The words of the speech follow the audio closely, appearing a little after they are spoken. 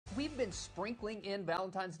we've been sprinkling in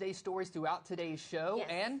Valentine's Day stories throughout today's show, Yes.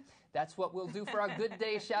 and that's what we'll do for our Good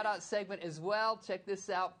Day Shoutout segment as well. Check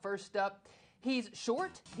this out. First up, he's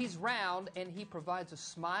short, he's round, and he provides a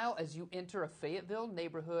smile as you enter a Fayetteville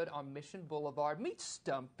neighborhood on Mission Boulevard. Meet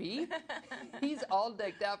Stumpy. He's all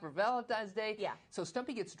decked out for Valentine's Day. Yeah. So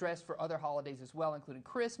Stumpy gets dressed for other holidays as well, including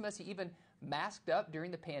Christmas. He even masked up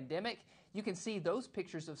during the pandemic. You can see those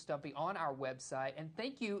pictures of Stumpy on our website. And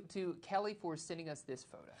thank you to Kelly for sending us this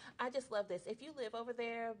photo. I just love this. If you live over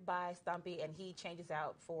there by Stumpy and he changes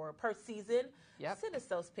out for per season, send us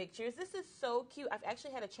those pictures. This is so cute. I've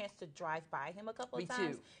actually had a chance to drive by him a couple of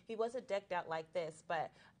times. Too. He wasn't decked out like this, but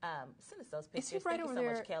send us those pictures. Is he right Thank over you so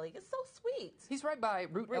there? much, Kelly. It's so sweet. He's right by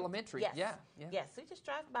Root Elementary. Yes. Yeah. Yes. So you just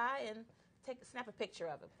drive by and snap a picture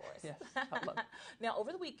of it for us. Yes, I love it. Now,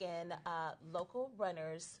 over the weekend, local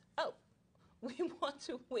runners. We want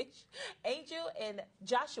to wish Angel and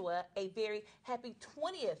Joshua a very happy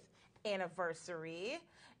 20th anniversary.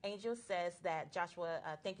 Angel says that Joshua,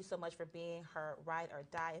 thank you so much for being her ride or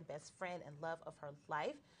die and best friend and love of her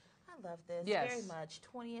life. I love this very much.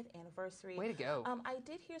 20th anniversary. Way to go. I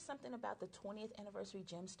did hear something about the 20th anniversary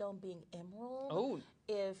gemstone being emerald. Oh.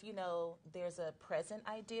 If, you know, there's a present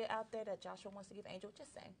idea out there that Joshua wants to give Angel,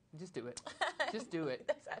 just saying. Just do it. Just do it.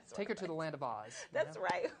 That's Take her to the land of Oz. That's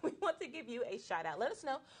right. We want to give you a shout out. Let us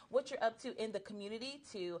know what you're up to in the community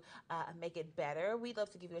to make it better. We'd love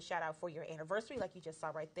to give you a shout out for your anniversary, like you just saw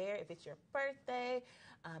right there. If it's your birthday,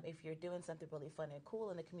 if you're doing something really fun and cool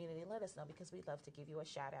in the community, let us know because we'd love to give you a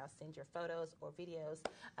shout out. Send your photos or videos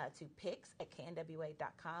to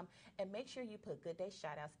pics@knwa.com and make sure you put Good Day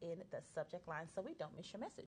Shoutouts in the subject line so we don't miss your message.